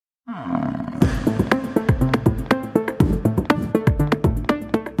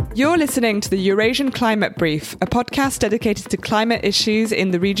You're listening to the Eurasian Climate Brief, a podcast dedicated to climate issues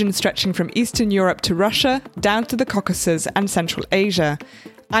in the region stretching from Eastern Europe to Russia, down to the Caucasus and Central Asia.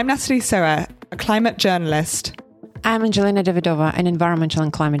 I'm Natalie Sauer, a climate journalist. I'm Angelina Davydova, an environmental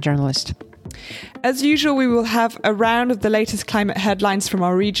and climate journalist. As usual, we will have a round of the latest climate headlines from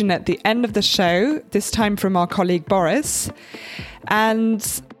our region at the end of the show, this time from our colleague Boris.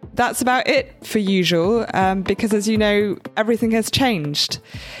 And that's about it for usual, because as you know, everything has changed.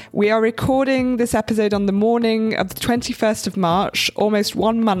 We are recording this episode on the morning of the 21st of March, almost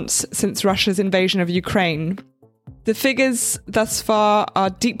 1 month since Russia's invasion of Ukraine. The figures thus far are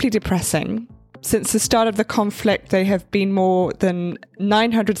deeply depressing. Since the start of the conflict, there have been more than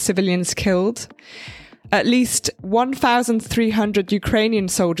 900 civilians killed. At least 1,300 Ukrainian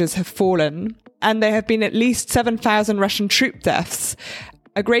soldiers have fallen, and there have been at least 7,000 Russian troop deaths,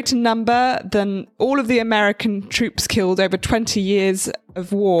 a greater number than all of the American troops killed over 20 years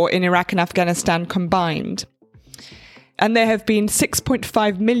of war in Iraq and Afghanistan combined. And there have been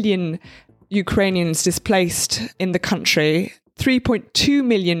 6.5 million Ukrainians displaced in the country. 3.2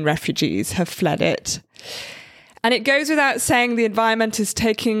 million refugees have fled it. And it goes without saying the environment is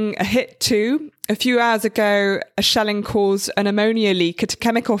taking a hit too. A few hours ago, a shelling caused an ammonia leak at a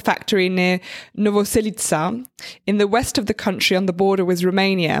chemical factory near Novoselytsya in the west of the country on the border with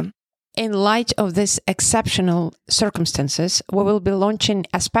Romania. In light of these exceptional circumstances, we will be launching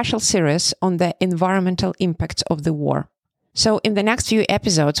a special series on the environmental impacts of the war. So in the next few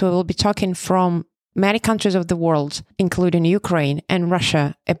episodes, we will be talking from many countries of the world, including Ukraine and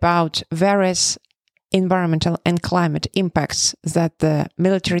Russia, about various environmental and climate impacts that the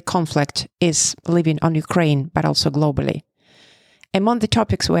military conflict is leaving on Ukraine, but also globally. Among the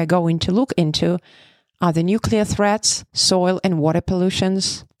topics we're going to look into are the nuclear threats, soil and water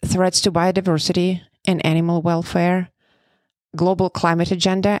pollutions, threats to biodiversity and animal welfare, global climate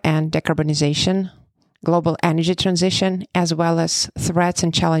agenda and decarbonization, global energy transition, as well as threats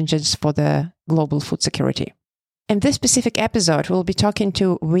and challenges for the global food security. In this specific episode, we'll be talking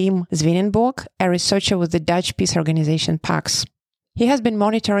to Wim Zwijnenburg, a researcher with the Dutch peace organization PAX. He has been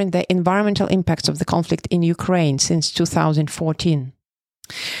monitoring the environmental impacts of the conflict in Ukraine since 2014.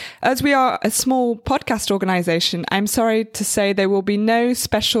 As we are a small podcast organization, I'm sorry to say there will be no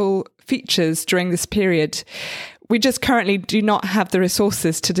special features during this period. We just currently do not have the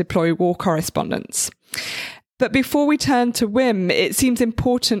resources to deploy war correspondents. But before we turn to Wim, it seems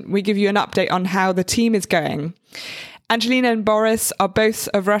important we give you an update on how the team is going. Angelina and Boris are both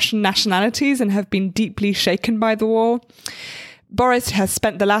of Russian nationalities and have been deeply shaken by the war. Boris has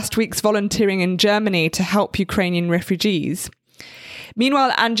spent the last weeks volunteering in Germany to help Ukrainian refugees.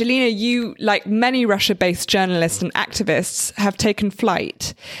 Meanwhile, Angelina, you, like many Russia-based journalists and activists, have taken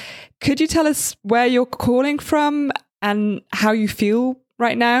flight. Could you tell us where you're calling from and how you feel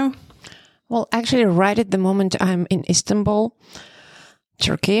right now? Well, actually, right at the moment, I'm in Istanbul,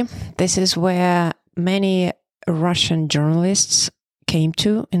 Turkey. This is where many Russian journalists came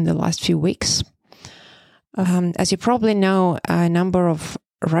to in the last few weeks. As you probably know, a number of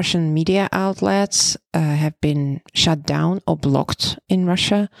Russian media outlets have been shut down or blocked in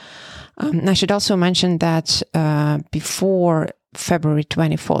Russia. I should also mention that before February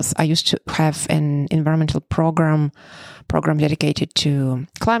 24th, I used to have an environmental program dedicated to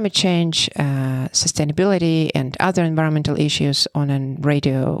climate change, sustainability, and other environmental issues on a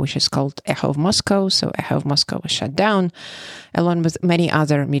radio which is called Echo of Moscow. So Echo of Moscow was shut down, along with many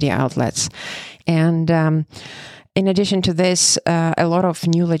other media outlets. And in addition to this, a lot of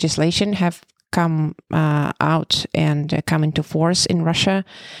new legislation have come out and come into force in Russia,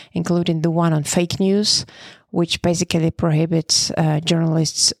 including the one on fake news, which basically prohibits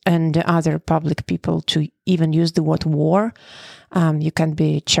journalists and other public people to even use the word war. You can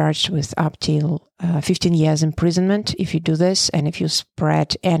be charged with up till 15 years imprisonment if you do this, and if you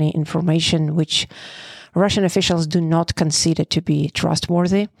spread any information which Russian officials do not consider to be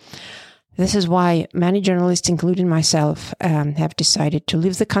trustworthy. This is why many journalists, including myself, have decided to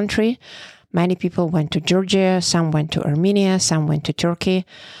leave the country. Many people went to Georgia, some went to Armenia, some went to Turkey.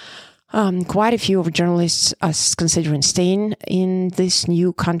 Quite a few of journalists are considering staying in these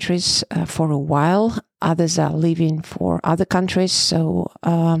new countries for a while. Others are leaving for other countries, so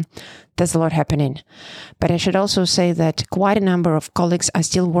there's a lot happening. But I should also say that quite a number of colleagues are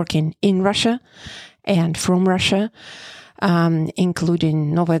still working in Russia and from Russia,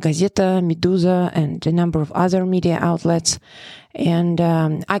 including Novaya Gazeta, Meduza, and a number of other media outlets. And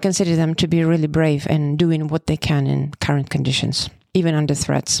I consider them to be really brave and doing what they can in current conditions, even under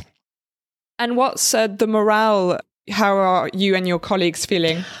threats. And what's the morale? How are you and your colleagues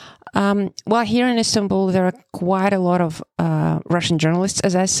feeling? Well, here in Istanbul, there are quite a lot of Russian journalists,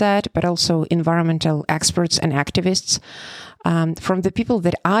 as I said, but also environmental experts and activists. From the people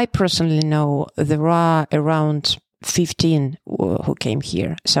that I personally know, there are around 15 who came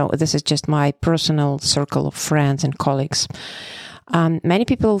here. So this is just my personal circle of friends and colleagues. Many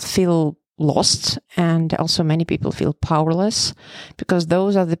people feel lost, and also many people feel powerless, because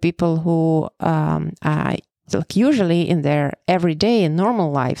those are the people who usually in their everyday and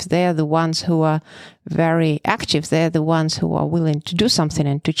normal lives, they are the ones who are very active. They're the ones who are willing to do something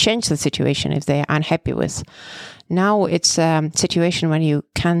and to change the situation if they are unhappy with. Now it's a situation when you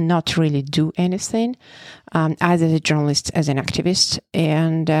cannot really do anything, either as a journalist, as an activist.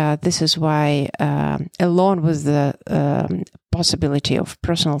 And this is why, along with the possibility of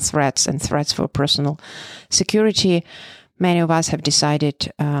personal threats and threats for personal security, many of us have decided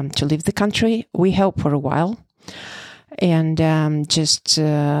to leave the country. We hope for a while, and just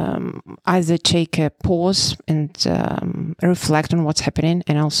either take a pause and reflect on what's happening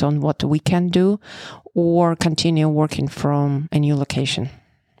and also on what we can do, or continue working from a new location.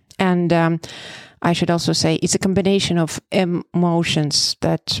 And I should also say it's a combination of emotions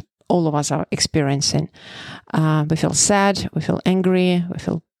that all of us are experiencing. We feel sad, we feel angry, we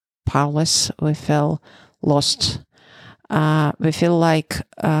feel powerless, we feel lost. We feel like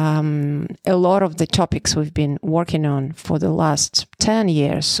a lot of the topics we've been working on for the last 10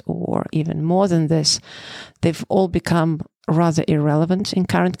 years or even more than this, they've all become rather irrelevant in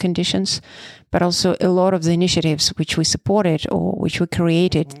current conditions, but also a lot of the initiatives which we supported or which we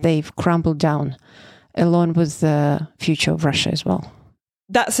created, they've crumbled down, along with the future of Russia as well.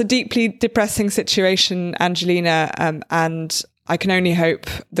 That's a deeply depressing situation, Angelina, and I can only hope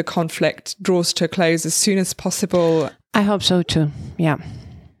the conflict draws to a close as soon as possible. I hope so too, yeah.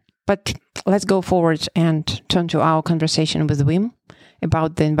 But let's go forward and turn to our conversation with Wim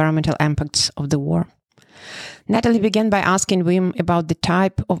about the environmental impacts of the war. Natalie began by asking Wim about the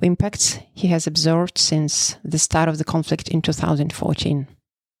type of impacts he has observed since the start of the conflict in 2014.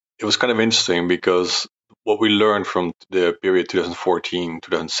 It was kind of interesting because what we learned from the period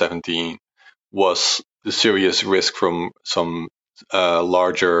 2014-2017 was the serious risk from some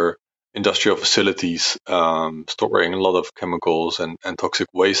larger industrial facilities storing a lot of chemicals and toxic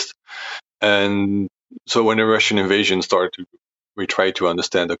waste. And so when the Russian invasion started, we tried to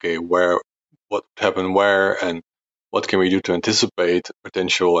understand, okay, what happened where, and what can we do to anticipate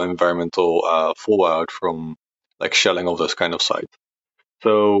potential environmental fallout from like shelling of those kind of sites.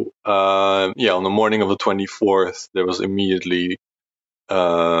 So on the morning of the 24th, there was immediately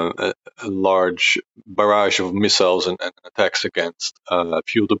a large barrage of missiles and attacks against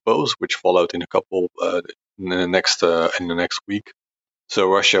fuel depots, which followed in a couple in the next week. So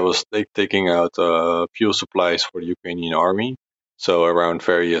Russia was taking out fuel supplies for the Ukrainian army, so around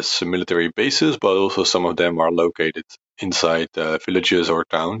various military bases, but also some of them are located inside villages or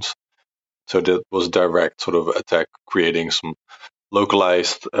towns. So that was direct sort of attack, creating some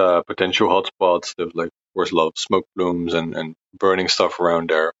localized potential hotspots. There was of course a lot of smoke plumes and burning stuff around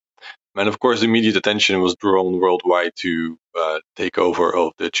there. And of course, immediate attention was drawn worldwide to takeover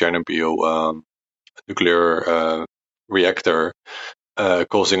of the Chernobyl nuclear reactor,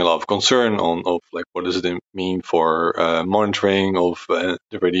 causing a lot of concern of what does it mean for monitoring of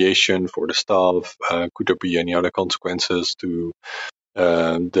the radiation for the staff? Could there be any other consequences to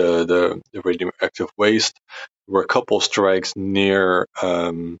the radioactive waste? There were a couple of strikes near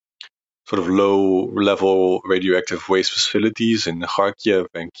sort of low-level radioactive waste facilities in Kharkiv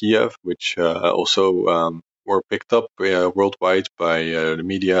and Kiev, which also were picked up worldwide by the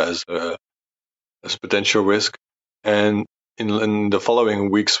media as a potential risk. And in the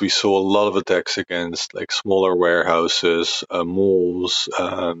following weeks, we saw a lot of attacks against like smaller warehouses, malls,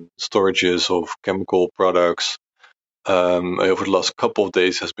 storages of chemical products. Over the last couple of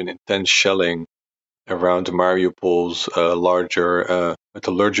days, has been intense shelling around Mariupol's larger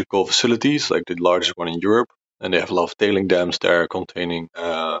metallurgical facilities, like the largest one in Europe, and they have a lot of tailing dams there containing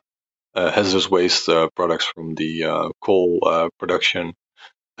hazardous waste products from the coal production.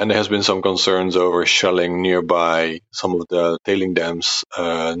 And there has been some concerns over shelling nearby some of the tailing dams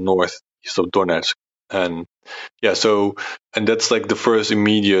northeast of Donetsk. And that's like the first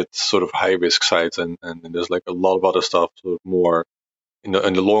immediate sort of high risk sites, and there's like a lot of other stuff sort of more in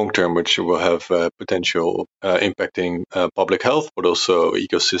the long term, which will have potential impacting public health, but also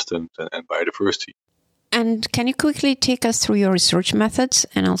ecosystems and biodiversity. And can you quickly take us through your research methods,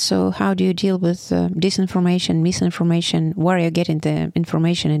 and also how do you deal with disinformation, misinformation? Where are you getting the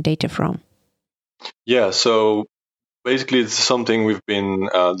information and data from? Yeah, so basically it's something we've been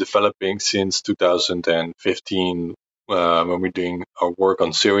developing since 2015 when we're doing our work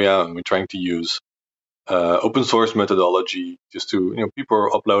on Syria, and we're trying to use open source methodology just to, people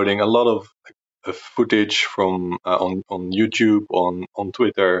are uploading a lot of footage from on YouTube, on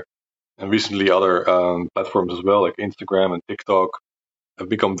Twitter, and recently other platforms as well, like Instagram and TikTok, have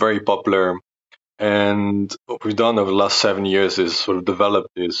become very popular. And what we've done over the last 7 years is sort of develop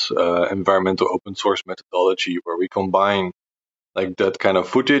this environmental open source methodology where we combine like that kind of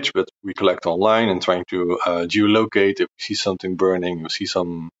footage that we collect online and trying to geolocate if we see something burning, we see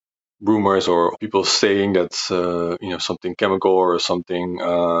some rumors or people saying that something chemical or something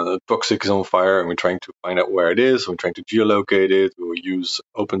toxic is on fire, and we're trying to find out where it is. We're trying to geolocate it. We'll use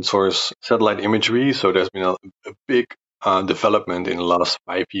open source satellite imagery. So there's been a big development in the last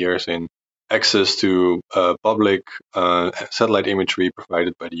 5 years in access to public satellite imagery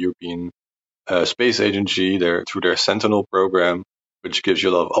provided by the European Space Agency through their Sentinel program, which gives you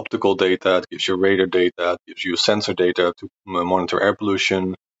a lot of optical data, it gives you radar data, it gives you sensor data to monitor air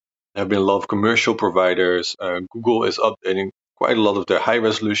pollution. There have been a lot of commercial providers. Google is updating quite a lot of their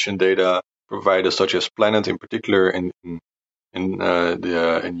high-resolution data. Providers such as Planet, in particular, in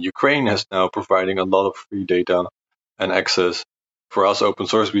Ukraine, has now providing a lot of free data and access. For us, open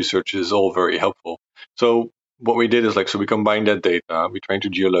source research is all very helpful. So what we did is we combined that data. We're trying to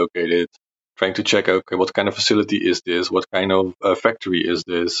geolocate it, trying to check, okay, what kind of facility is this? What kind of factory is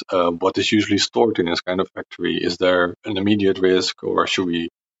this? What is usually stored in this kind of factory? Is there an immediate risk, or should we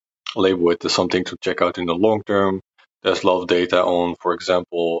label it as something to check out in the long term? There's a lot of data on, for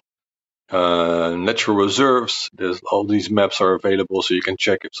example, natural reserves. There's all these maps are available, so you can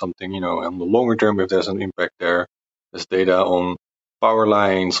check if something, on the longer term, if there's an impact there. There's data on power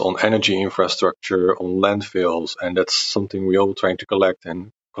lines, on energy infrastructure, on landfills, and that's something we're all trying to collect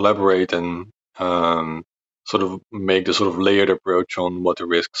and collaborate and sort of make the sort of layered approach on what the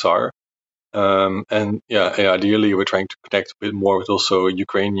risks are. Ideally, we're trying to connect a bit more with also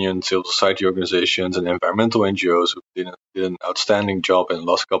Ukrainian civil society organizations and environmental NGOs who did an outstanding job in the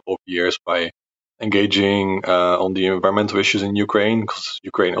last couple of years by engaging on the environmental issues in Ukraine, because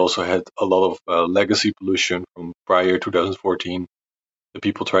Ukraine also had a lot of legacy pollution from prior 2014 that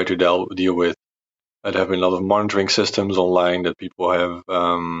people try to deal with. There have been a lot of monitoring systems online that people have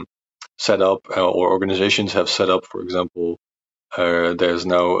set up or organizations have set up. For example, there's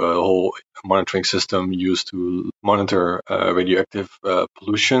now a whole monitoring system used to monitor radioactive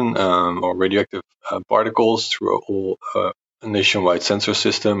pollution or radioactive particles through a whole nationwide sensor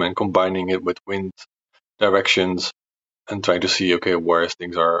system, and combining it with wind directions and trying to see, okay, where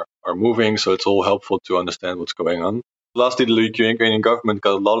things are moving. So it's all helpful to understand what's going on. Lastly, the Ukrainian government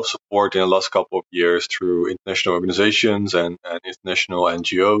got a lot of support in the last couple of years through international organizations and international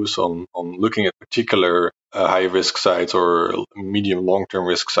NGOs on looking at particular high-risk sites or medium long-term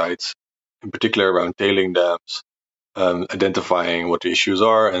risk sites, in particular around tailing dams, identifying what the issues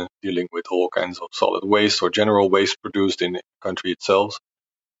are and dealing with all kinds of solid waste or general waste produced in the country itself.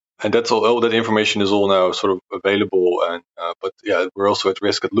 And that's all that information is all now sort of available. And but we're also at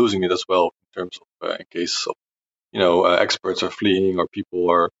risk of losing it as well in terms of in case of experts are fleeing or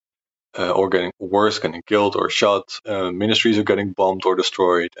people are or getting worse, getting killed or shot. Ministries are getting bombed or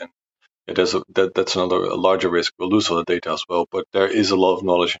destroyed, and that's another larger risk. We'll lose all the data as well. But there is a lot of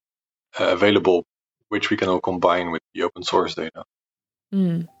knowledge available, which we can all combine with the open source data.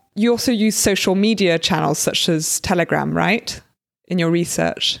 Mm. You also use social media channels such as Telegram, right, in your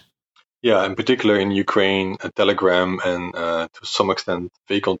research? Yeah, in particular in Ukraine, Telegram and to some extent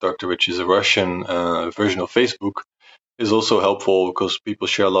VKontakte, which is a Russian version of Facebook, is also helpful because people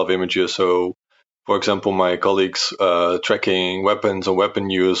share a lot of images. So, for example, my colleagues tracking weapons and weapon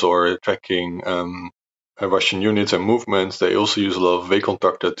use or tracking Russian units and movements, they also use a lot of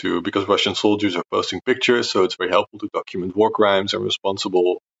VKontakte because Russian soldiers are posting pictures. So it's very helpful to document war crimes and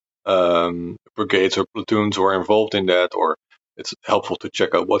responsible brigades or platoons who are involved in that, or it's helpful to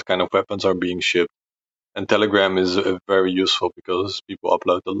check out what kind of weapons are being shipped. And Telegram is very useful because people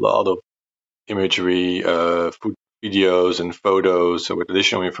upload a lot of imagery, food videos and photos. So with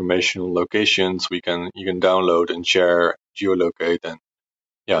additional information on locations, you can download and share, geolocate, and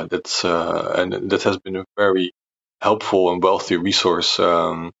that's and that has been a very helpful and wealthy resource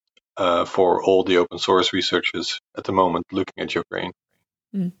for all the open source researchers at the moment looking at Ukraine.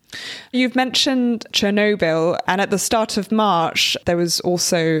 Mm. You've mentioned Chernobyl, and at the start of March, there was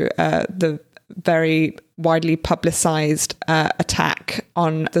also the very widely publicized attack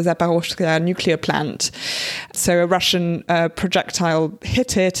on the Zaporizhzhia nuclear plant. So a Russian projectile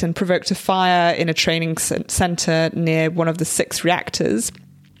hit it and provoked a fire in a training center near one of the 6 reactors.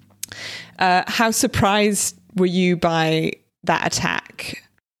 How surprised were you by that attack?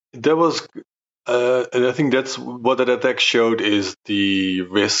 That was And I think that's what that attack showed, is the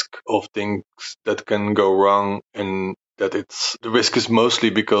risk of things that can go wrong, and that the risk is mostly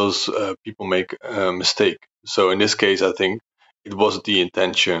because people make a mistake. So in this case, I think it was the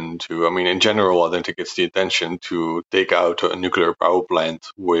intention to, in general, I don't think it's the intention to take out a nuclear power plant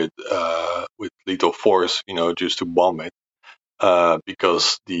with lethal force, just to bomb it,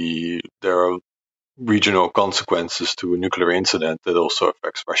 because there are regional consequences to a nuclear incident that also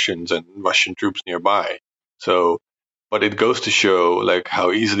affects Russians and Russian troops nearby. So, but it goes to show like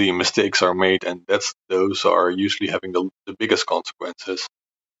how easily mistakes are made, and those are usually having the biggest consequences,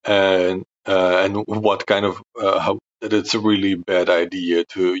 and what kind of how that it's a really bad idea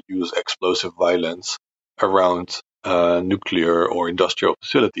to use explosive violence around nuclear or industrial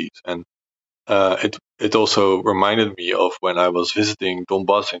facilities. And it also reminded me of when I was visiting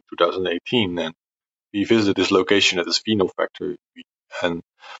Donbass in 2018, and we visited this location at this phenol factory, and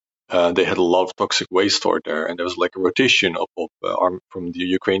they had a lot of toxic waste stored there, and there was like a rotation from the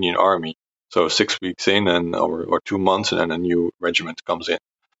Ukrainian army. So 6 weeks in, or 2 months, and then a new regiment comes in.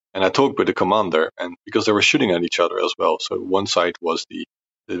 And I talked with the commander, and because they were shooting at each other as well. So one side was the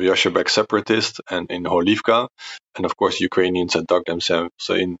Russia-backed separatists, and in Horlivka, and of course Ukrainians had dug themselves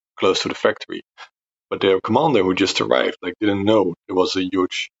in close to the factory. But their commander, who just arrived, didn't know there was a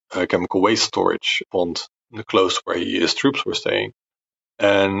huge chemical waste storage pond close where his troops were staying.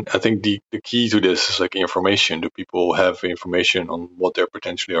 And I think the key to this is information. Do people have information on what they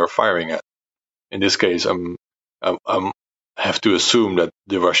potentially are firing at? In this case, I have to assume that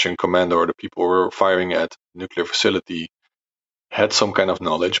the Russian commander or the people who were firing at the nuclear facility had some kind of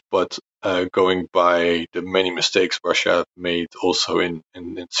knowledge. But going by the many mistakes Russia made also in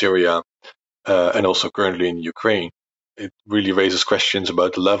Syria, and also currently in Ukraine, it really raises questions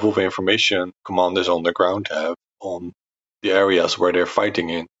about the level of information commanders on the ground have on the areas where they're fighting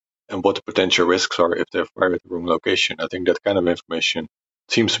in, and what the potential risks are if they're fired at the wrong location. I think that kind of information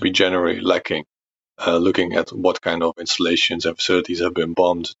seems to be generally lacking, looking at what kind of installations and facilities have been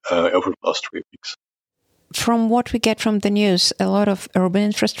bombed over the last 3 weeks. From what we get from the news, a lot of urban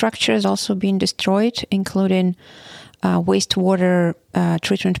infrastructure has also been destroyed, including wastewater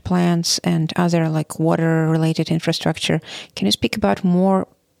treatment plants and other water-related infrastructure. Can you speak more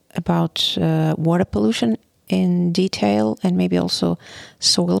about water pollution in detail, and maybe also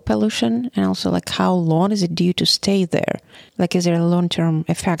soil pollution, and also how long is it due to stay there? Is there a long-term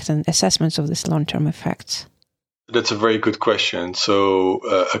effect and assessments of this long-term effects? That's a very good question. So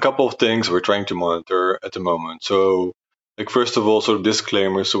a couple of things we're trying to monitor at the moment. So first of all, sort of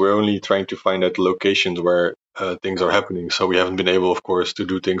disclaimer. So we're only trying to find out locations where things are happening. So we haven't been able, of course, to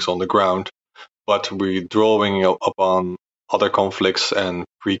do things on the ground, but we're drawing upon other conflicts and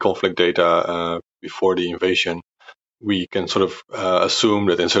pre-conflict data before the invasion. We can sort of assume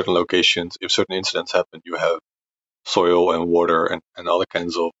that in certain locations, if certain incidents happen, you have soil and water and other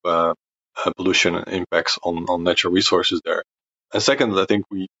kinds of pollution impacts on natural resources there. And second, I think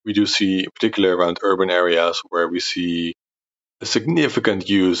we do see, particularly around urban areas, where we see a significant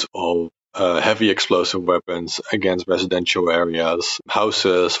use of heavy explosive weapons against residential areas,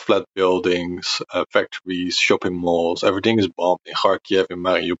 houses, flat buildings, factories, shopping malls. Everything is bombed in Kharkiv, in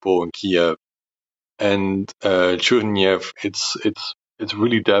Mariupol, in Kiev, and Chernihiv. It's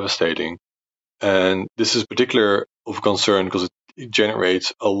really devastating, and this is particular of concern because it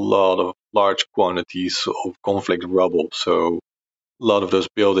generates a lot of large quantities of conflict rubble. So a lot of those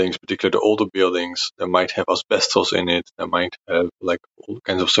buildings, particularly the older buildings, that might have asbestos in it, that might have all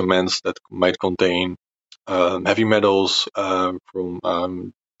kinds of cements that might contain heavy metals from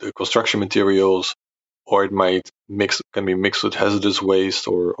the construction materials, or it can be mixed with hazardous waste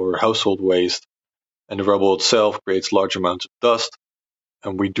or household waste. And the rubble itself creates large amounts of dust.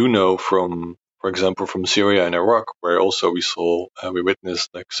 And we do know from, for example, from Syria and Iraq, where also we witnessed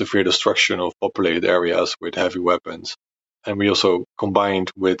severe destruction of populated areas with heavy weapons. And we also combined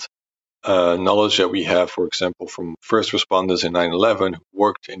with knowledge that we have, for example, from first responders in 9/11 who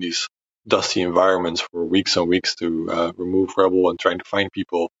worked in these dusty environments for weeks and weeks to remove rubble and trying to find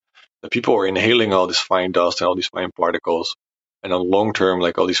people. The people are inhaling all this fine dust and all these fine particles. And on long term,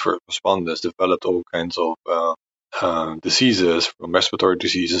 all these first responders developed all kinds of diseases, from respiratory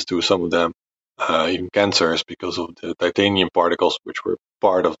diseases to some of them even cancers, because of the titanium particles which were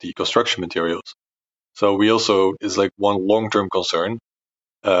part of the construction materials. So we also is one long-term concern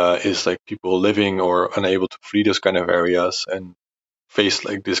is people living or unable to flee those kind of areas and face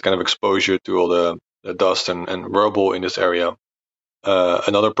this kind of exposure to all the dust and rubble in this area.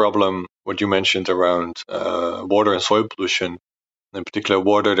 Another problem, what you mentioned around water and soil pollution, in particular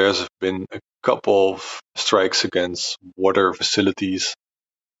water, there's been a couple of strikes against water facilities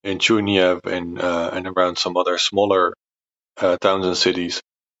in Chuniev and around some other smaller towns and cities,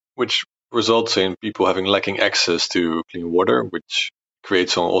 which results in people lacking access to clean water, which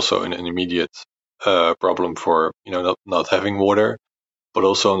creates also an immediate problem for not having water, but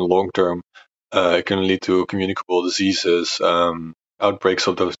also in the long term, it can lead to communicable diseases, outbreaks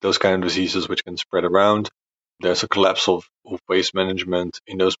of those kind of diseases, which can spread around. There's a collapse of waste management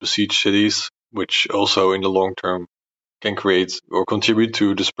in those besieged cities, which also in the long term can create or contribute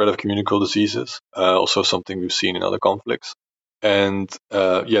to the spread of communicable diseases. Also something we've seen in other conflicts. And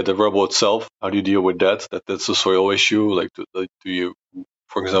the rubble itself, how do you deal with that? That's a soil issue. Do you,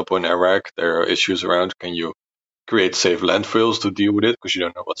 for example, in Iraq, there are issues around, can you create safe landfills to deal with it? Because you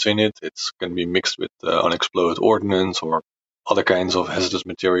don't know what's in it. It's going to be mixed with unexploded ordnance or other kinds of hazardous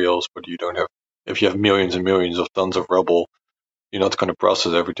materials, but you don't have, if you have millions and millions of tons of rubble, you're not going to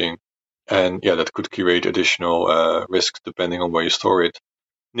process everything. And that could create additional risks depending on where you store it.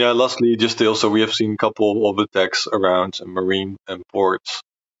 Yeah, lastly, we have seen a couple of attacks around marine and ports.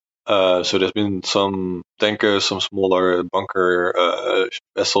 So there's been some tankers, some smaller bunker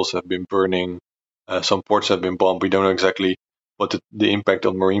vessels have been burning. Some ports have been bombed. We don't know exactly what the impact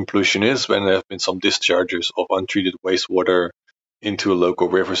of marine pollution is, when there have been some discharges of untreated wastewater into local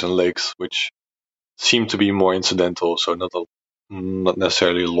rivers and lakes, which seem to be more incidental, so not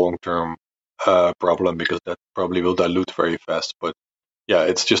necessarily a long-term problem, because that probably will dilute very fast. But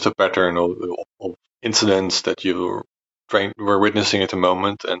it's just a pattern of incidents that we're witnessing at the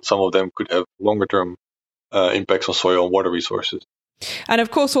moment, and some of them could have longer-term impacts on soil and water resources. And of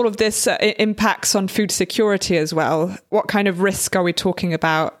course, all of this impacts on food security as well. What kind of risk are we talking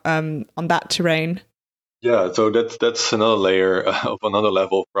about on that terrain? Yeah, so that's another layer of another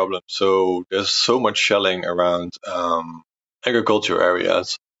level of problem. So there's so much shelling around agriculture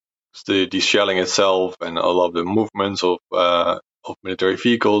areas. The shelling itself and a lot of the movements of military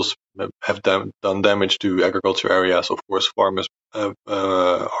vehicles have done damage to agriculture areas. Of course, farmers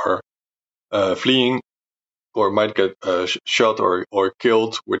are fleeing or might get shot or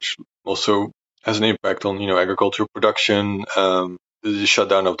killed, which also has an impact on agricultural production. The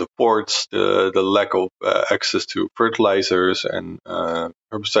shutdown of the ports, the lack of access to fertilizers and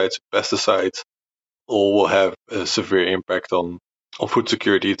herbicides, pesticides, all will have a severe impact on food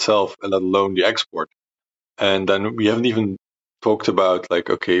security itself, let alone the export. And then we haven't even talked about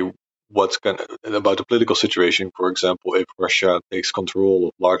about the political situation. For example, if Russia takes control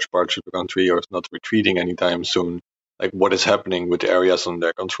of large parts of the country or is not retreating anytime soon, what is happening with the areas under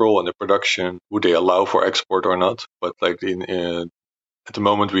their control and the production? Would they allow for export or not? But at the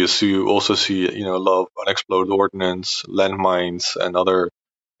moment, we also see a lot of unexploded ordnance, landmines, and other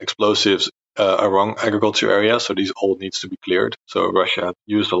explosives around agriculture areas. So these all needs to be cleared. So Russia have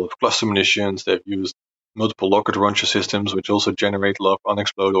used a lot of cluster munitions. They've used multiple rocket launcher systems, which also generate a lot of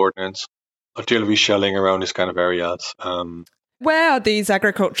unexploded ordnance. Artillery shelling around these kind of areas. Where are these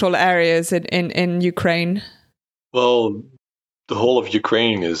agricultural areas in Ukraine? Well, the whole of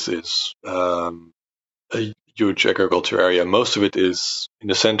Ukraine is a huge agriculture area. Most of it is in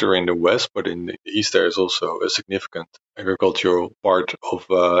the center and the west, but in the east there is also a significant agricultural part of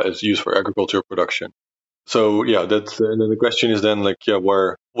is used for agricultural production. So that's and then the question is then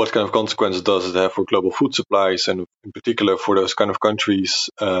what kind of consequences does it have for global food supplies, and in particular for those kind of countries?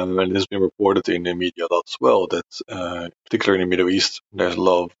 And it has been reported in the media as well that particularly in the Middle East, there's a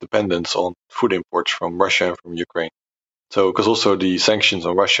lot of dependence on food imports from Russia and from Ukraine. So because also the sanctions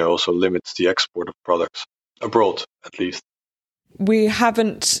on Russia also limits the export of products abroad, at least. We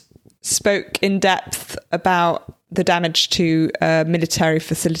haven't spoke in depth about the damage to military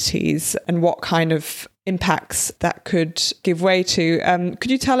facilities and what kind of impacts that could give way to. Could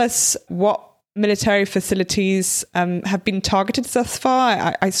you tell us what military facilities have been targeted thus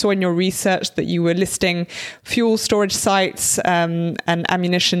far? I saw in your research that you were listing fuel storage sites and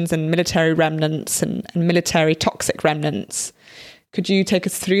ammunitions and military remnants and military toxic remnants. Could you take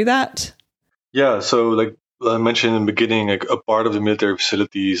us through that? Yeah, so I mentioned in the beginning, a part of the military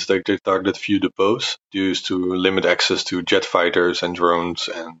facilities, they targeted few depots used to limit access to jet fighters and drones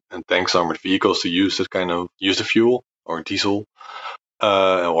and tanks, armored vehicles to use the fuel or diesel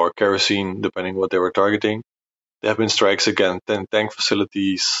or kerosene, depending what they were targeting. There have been strikes against tank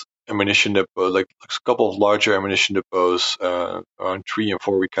facilities, ammunition depot, a couple of larger ammunition depots, around 3 and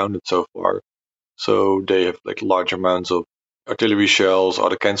 4 we counted so far. So they have large amounts of artillery shells,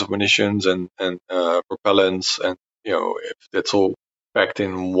 other kinds of munitions, and propellants, and if that's all packed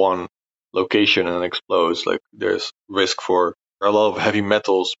in one location and explodes, there's risk for a lot of heavy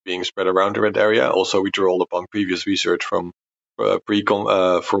metals being spread around that area. Also, we draw upon previous research from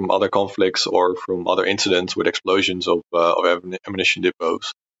other conflicts or from other incidents with explosions of ammunition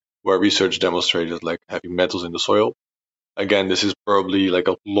depots. where research demonstrated like heavy metals in the soil. Again, this is probably like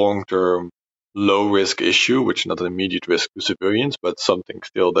a long-term, low-risk issue, which is not an immediate risk to civilians, but something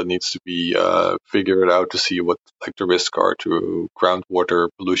still that needs to be figured out to see what like the risks are to groundwater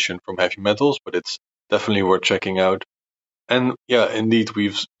pollution from heavy metals. But it's definitely worth checking out. And yeah, indeed,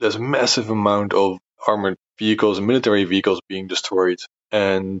 there's a massive amount of armored vehicles and military vehicles being destroyed,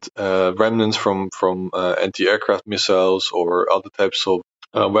 and remnants from anti-aircraft missiles or other types of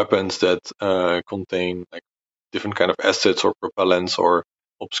weapons that contain like different kind of acids or propellants or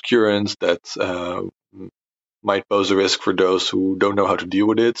obscurants that might pose a risk for those who don't know how to deal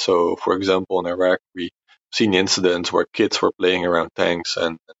with it. So, for example, in Iraq, we've seen incidents where kids were playing around tanks,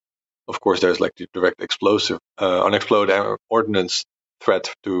 and of course, there's like the direct explosive, unexploded ordnance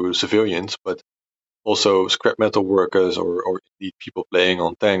threat to civilians, but also scrap metal workers or indeed people playing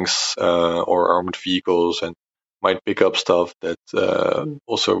on tanks or armored vehicles and might pick up stuff that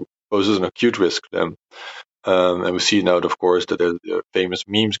also poses an acute risk to them. And we see now, of course, that there are famous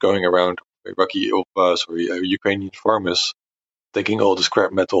memes going around Ukrainian farmers taking all the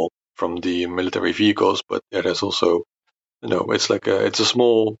scrap metal from the military vehicles, but there's also it's a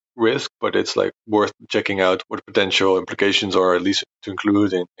small risk, but it's like worth checking out what the potential implications are, at least to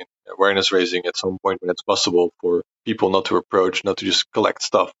include in awareness raising at some point when it's possible for people not to just collect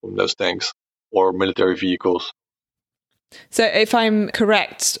stuff from those tanks or military vehicles. So if I'm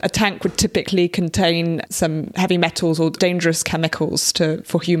correct, a tank would typically contain some heavy metals or dangerous chemicals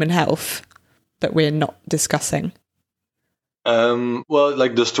for human health that we're not discussing. Well,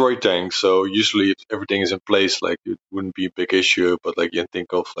 like destroy tanks. So usually if everything is in place, like it wouldn't be a big issue, but like you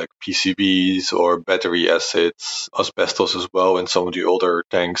think of like PCBs or battery acids, asbestos as well in some of the older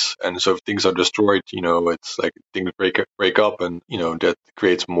tanks. And so if things are destroyed, it's like things break up and, that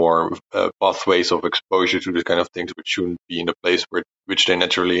creates more pathways of exposure to the kind of things which shouldn't be in the place which they're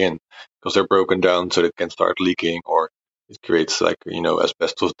naturally in, because they're broken down so they can start leaking, or it creates like,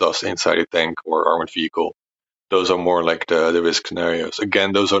 asbestos dust inside a tank or armored vehicle. Those are more like the risk scenarios.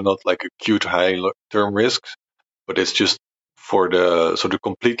 Again, those are not like acute high-term risks, but it's just for the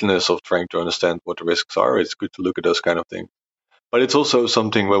completeness of trying to understand what the risks are. It's good to look at those kind of things. But it's also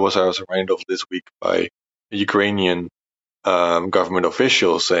something where I was reminded of this week by a Ukrainian government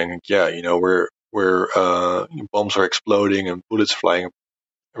official saying, we're bombs are exploding and bullets flying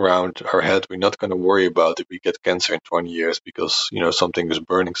around our head. We're not going to worry about if we get cancer in 20 years because, something is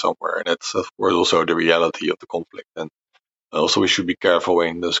burning somewhere. And that's, of course, also the reality of the conflict. And also we should be careful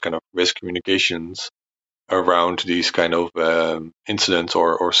in those kind of risk communications around these kind of incidents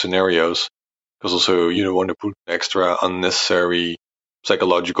or scenarios, because also you don't want to put extra unnecessary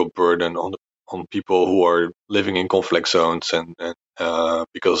psychological burden on people who are living in conflict zones and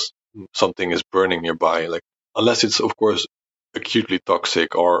because something is burning nearby, like unless it's of course acutely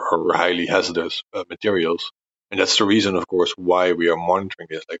toxic or highly hazardous materials. And that's the reason, of course, why we are monitoring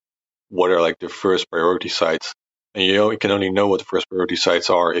this. Like, what are like the first priority sites? And you can only know what the first priority sites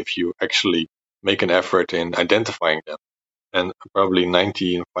are if you actually make an effort in identifying them. And probably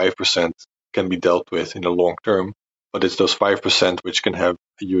 95% can be dealt with in the long term, but it's those 5% which can have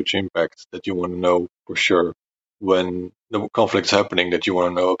a huge impact that you want to know for sure when the conflict's happening, that you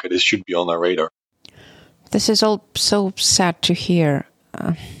want to know, okay, this should be on our radar. This is all so sad to hear.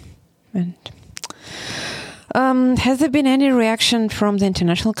 Has there been any reaction from the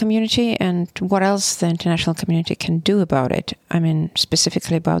international community, and what else the international community can do about it? I mean,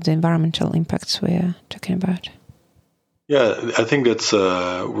 specifically about the environmental impacts we're talking about. Yeah, I think that's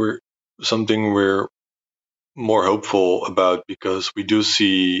we're more hopeful about, because we do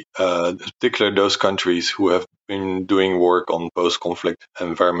see, particularly those countries who have been doing work on post-conflict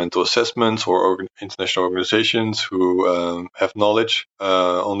environmental assessments or international organizations who have knowledge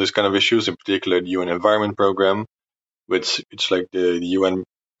on these kind of issues, in particular the UN Environment Programme, which it's like the UN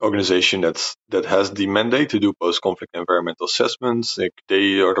organization that has the mandate to do post-conflict environmental assessments. Like,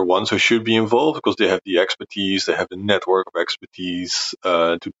 they are the ones who should be involved because they have the expertise, they have the network of expertise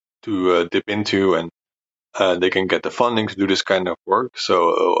to dip into, and they can get the funding to do this kind of work.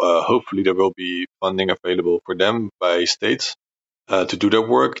 So hopefully there will be funding available for them by states to do their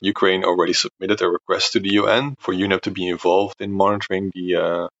work. Ukraine already submitted a request to the UN for UNEP to be involved in monitoring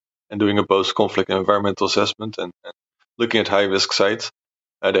and doing a post-conflict environmental assessment and looking at high-risk sites.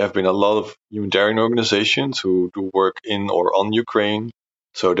 There have been a lot of humanitarian organizations who do work in or on Ukraine.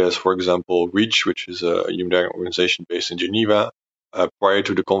 So there's, for example, REACH, which is a humanitarian organization based in Geneva. Prior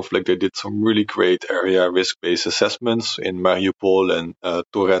to the conflict, they did some really great area risk-based assessments in Mariupol and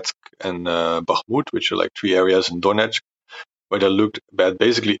Toretsk and Bakhmut, which are like 3 areas in Donetsk, where they looked at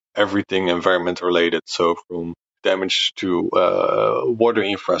basically everything environment related. So from damage to water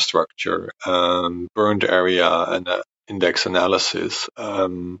infrastructure, burned area and index analysis,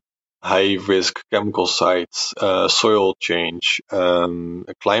 high-risk chemical sites, soil change,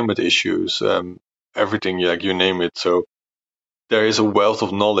 climate issues, everything, like you name it. So there is a wealth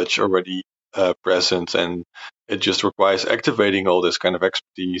of knowledge already present, and it just requires activating all this kind of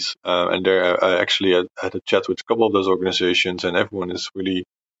expertise. And there, I actually had a chat with a couple of those organizations, and everyone is really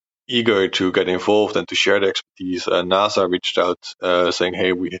eager to get involved and to share the expertise. NASA reached out saying,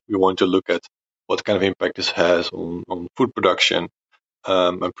 hey, we want to look at what kind of impact this has on food production.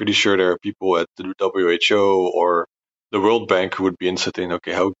 I'm pretty sure there are people at the WHO or the World Bank who would be interested in,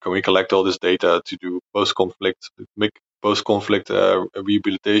 okay, how can we collect all this data to do make post-conflict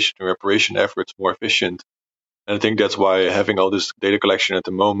rehabilitation and reparation efforts more efficient. And I think that's why having all this data collection at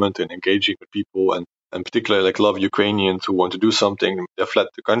the moment and engaging with people, and particularly like a lot of Ukrainians who want to do something, they've fled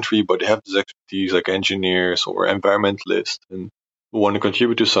the country, but they have this expertise like engineers or environmentalists and who want to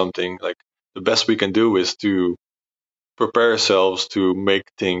contribute to something. Like the best we can do is to prepare ourselves to make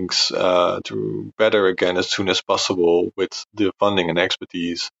things to better again as soon as possible with the funding and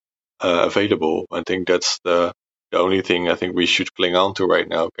expertise available. I think that's the only thing I think we should cling on to right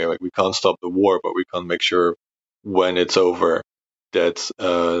now. Okay, like we can't stop the war, but we can make sure when it's over that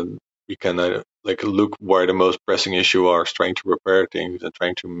we can like look where the most pressing issue are, trying to repair things and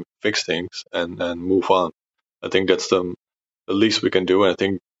trying to fix things and move on. I think that's the least we can do, and I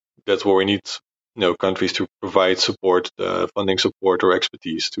think that's where we need countries to provide support, funding support or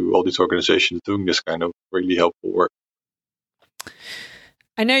expertise to all these organizations doing this kind of really helpful work.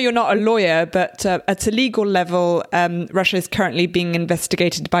 I know you're not a lawyer, but at a legal level, Russia is currently being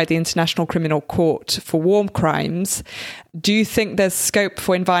investigated by the International Criminal Court for war crimes. Do you think there's scope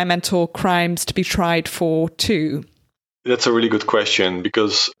for environmental crimes to be tried for too? That's a really good question,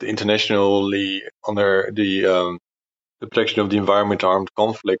 because internationally, under the protection of the environment, armed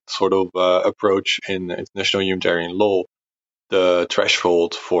conflict sort of approach in international humanitarian law, the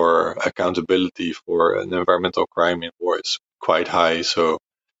threshold for accountability for an environmental crime in war is quite high. So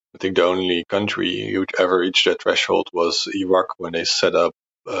I think the only country who would ever reach that threshold was Iraq, when they set a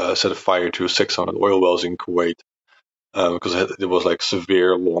fire to 600 oil wells in Kuwait, because there was like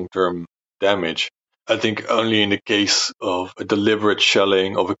severe long-term damage. I think only in the case of a deliberate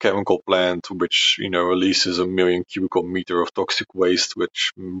shelling of a chemical plant, which releases 1 million cubic meter of toxic waste,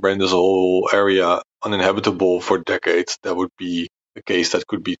 which renders a whole area uninhabitable for decades, that would be a case that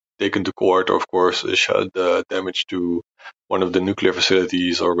could be taken to court. Or of course, the damage to one of the nuclear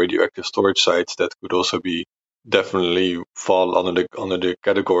facilities or radioactive storage sites, that could also be definitely fall under the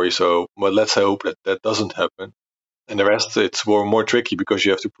category. So, but let's hope that doesn't happen. And the rest, it's more tricky, because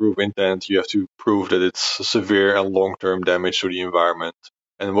you have to prove intent, you have to prove that it's severe and long-term damage to the environment.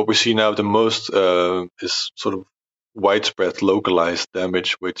 And what we see now the most is sort of widespread localized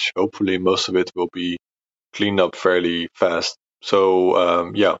damage, which hopefully most of it will be cleaned up fairly fast.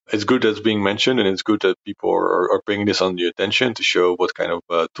 So it's good that it's being mentioned, and it's good that people are bringing this on the attention to show what kind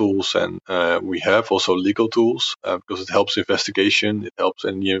of tools and we have, also legal tools, because it helps investigation. It helps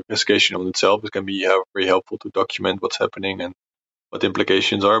in the investigation on itself. It can be very helpful to document what's happening and what the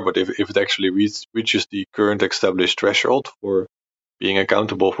implications are. But if it actually reaches the current established threshold for being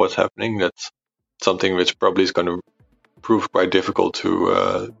accountable for what's happening, that's something which probably is going to prove quite difficult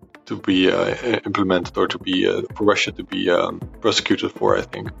to be implemented, or to be for Russia to be prosecuted for, I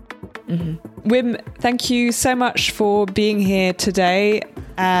think. Mm-hmm. Wim, thank you so much for being here today,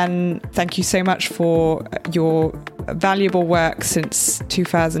 and thank you so much for your valuable work since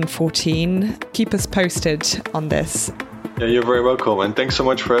 2014. Keep us posted on this. Yeah, you're very welcome, and thanks so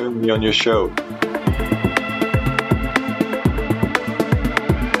much for having me on your show.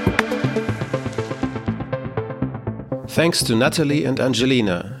 Thanks to Natalie and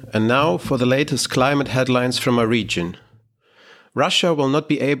Angelina. And now for the latest climate headlines from our region. Russia will not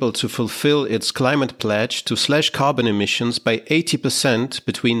be able to fulfill its climate pledge to slash carbon emissions by 80%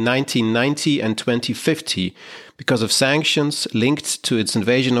 between 1990 and 2050 because of sanctions linked to its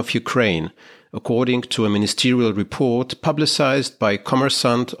invasion of Ukraine, according to a ministerial report publicized by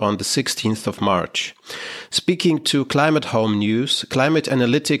Kommersant on the 16th of March. Speaking to Climate Home News, climate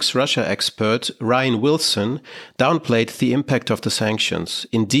analytics Russia expert Ryan Wilson downplayed the impact of the sanctions.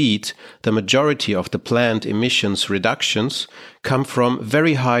 Indeed, the majority of the planned emissions reductions come from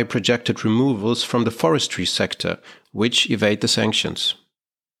very high projected removals from the forestry sector, which evade the sanctions.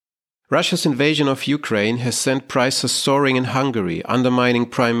 Russia's invasion of Ukraine has sent prices soaring in Hungary, undermining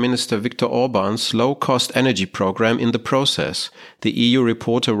Prime Minister Viktor Orban's low-cost energy program in the process, the EU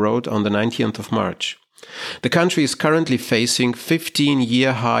reporter wrote on the 19th of March. The country is currently facing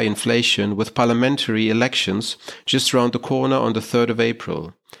 15-year high inflation with parliamentary elections just around the corner on the 3rd of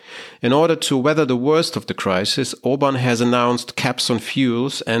April. In order to weather the worst of the crisis, Orban has announced caps on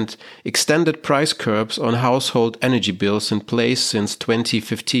fuels and extended price curbs on household energy bills in place since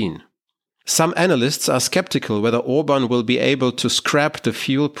 2015. Some analysts are skeptical whether Orban will be able to scrap the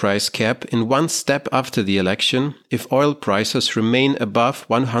fuel price cap in one step after the election if oil prices remain above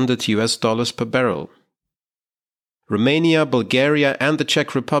 $100 per barrel. Romania, Bulgaria and the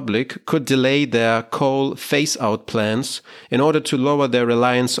Czech Republic could delay their coal phase-out plans in order to lower their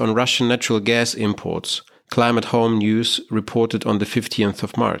reliance on Russian natural gas imports, Climate Home News reported on the 15th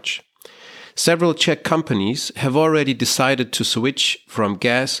of March. Several Czech companies have already decided to switch from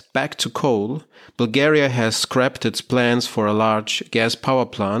gas back to coal. Bulgaria has scrapped its plans for a large gas power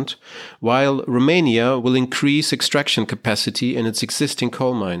plant, while Romania will increase extraction capacity in its existing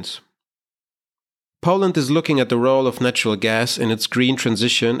coal mines. Poland is looking at the role of natural gas in its green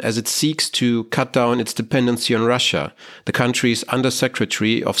transition as it seeks to cut down its dependency on Russia, the country's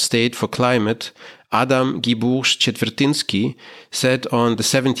Undersecretary of State for Climate, Adam Guibourgh-Czetwertyński, said on the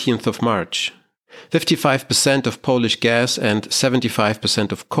 17th of March. 55% of Polish gas and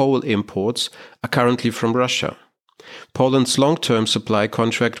 75% of coal imports are currently from Russia. Poland's long-term supply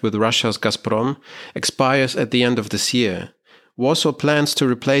contract with Russia's Gazprom expires at the end of this year. Warsaw plans to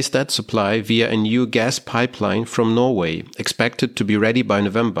replace that supply via a new gas pipeline from Norway, expected to be ready by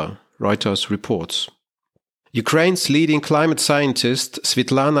November, Reuters reports. Ukraine's leading climate scientist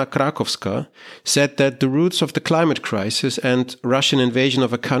Svitlana Krakowska said that the roots of the climate crisis and Russian invasion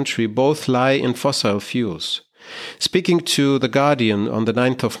of a country both lie in fossil fuels. Speaking to The Guardian on the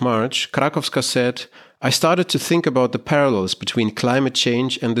 9th of March, Krakowska said, "I started to think about the parallels between climate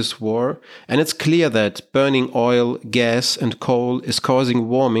change and this war, and it's clear that burning oil, gas and coal is causing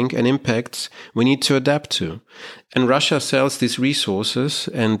warming and impacts we need to adapt to. And Russia sells these resources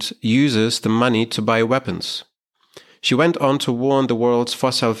and uses the money to buy weapons." She went on to warn the world's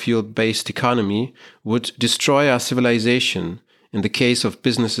fossil fuel-based economy would destroy our civilization in the case of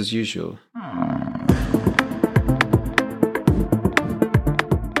business as usual.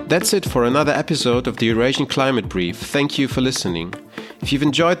 That's it for another episode of the Eurasian Climate Brief. Thank you for listening. If you've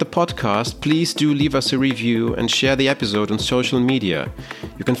enjoyed the podcast, please do leave us a review and share the episode on social media.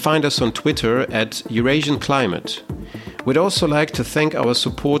 You can find us on Twitter at Eurasian Climate. We'd also like to thank our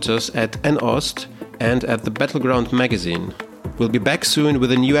supporters at n-ost and at the Battleground magazine. We'll be back soon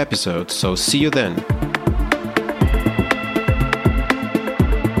with a new episode, so see you then.